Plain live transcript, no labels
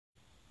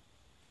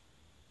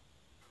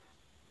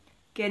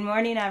Good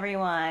morning,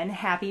 everyone.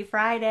 Happy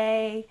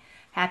Friday.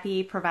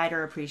 Happy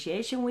Provider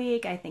Appreciation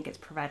Week. I think it's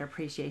Provider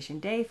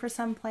Appreciation Day for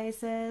some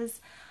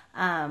places.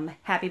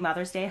 Happy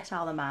Mother's Day to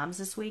all the moms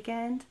this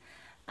weekend.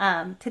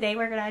 Today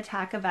we're going to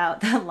talk about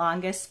the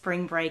longest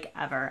spring break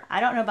ever. I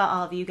don't know about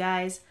all of you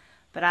guys,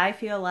 but I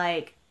feel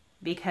like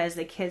because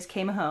the kids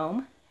came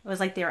home, it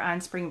was like they were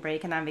on spring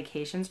break and on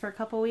vacations for a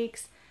couple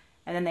weeks,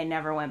 and then they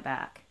never went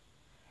back.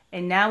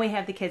 And now we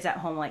have the kids at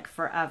home like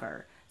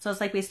forever. So it's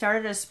like we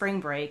started a spring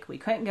break, we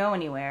couldn't go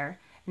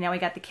anywhere, and now we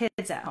got the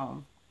kids at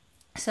home.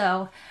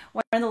 So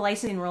one of the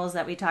licensing rules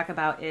that we talk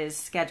about is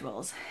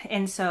schedules.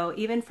 And so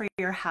even for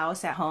your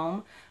house at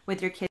home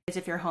with your kids,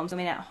 if you're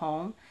homeschooling at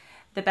home,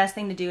 the best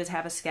thing to do is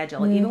have a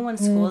schedule. Even when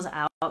school's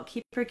out,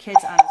 keep your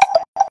kids on a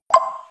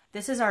schedule.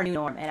 This is our new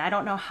norm, and I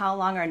don't know how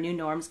long our new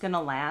norm's going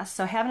to last.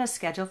 So having a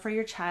schedule for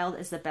your child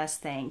is the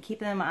best thing. Keep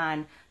them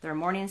on their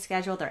morning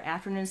schedule, their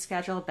afternoon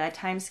schedule,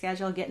 bedtime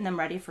schedule, getting them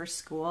ready for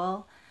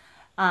school.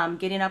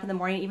 Getting up in the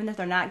morning, even if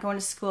they're not going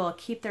to school,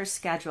 keep their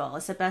schedule.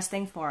 It's the best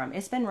thing for them.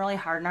 It's been really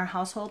hard in our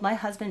household. My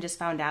husband just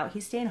found out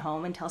he's staying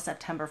home until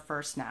September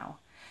 1st now.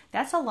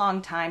 That's a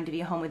long time to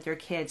be home with your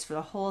kids for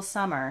the whole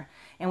summer,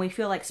 and we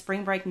feel like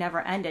spring break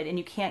never ended and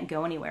you can't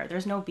go anywhere.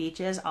 There's no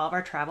beaches. All of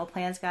our travel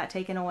plans got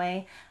taken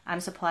away.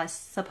 I'm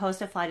supposed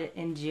to fly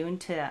in June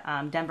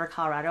to Denver,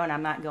 Colorado, and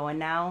I'm not going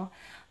now.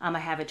 I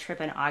have a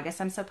trip in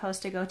August I'm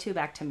supposed to go to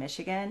back to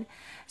Michigan.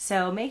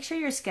 So make sure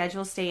your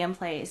schedules stay in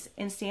place.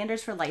 In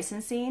standards for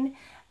licensing,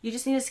 you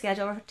just need a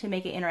schedule to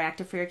make it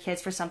interactive for your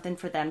kids, for something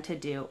for them to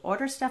do.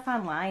 Order stuff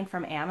online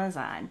from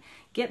Amazon.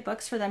 Get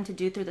books for them to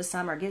do through the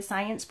summer. Get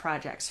science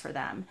projects for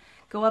them.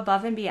 Go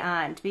above and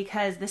beyond,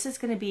 because this is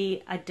going to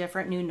be a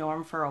different new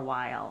norm for a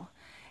while.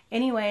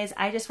 Anyways,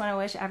 I just want to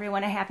wish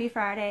everyone a happy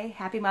Friday.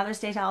 Happy Mother's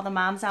Day to all the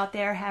moms out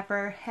there.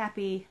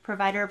 Happy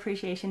Provider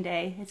Appreciation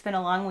Day. It's been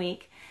a long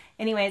week.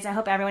 Anyways, I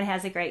hope everyone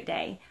has a great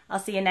day. I'll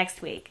see you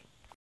next week.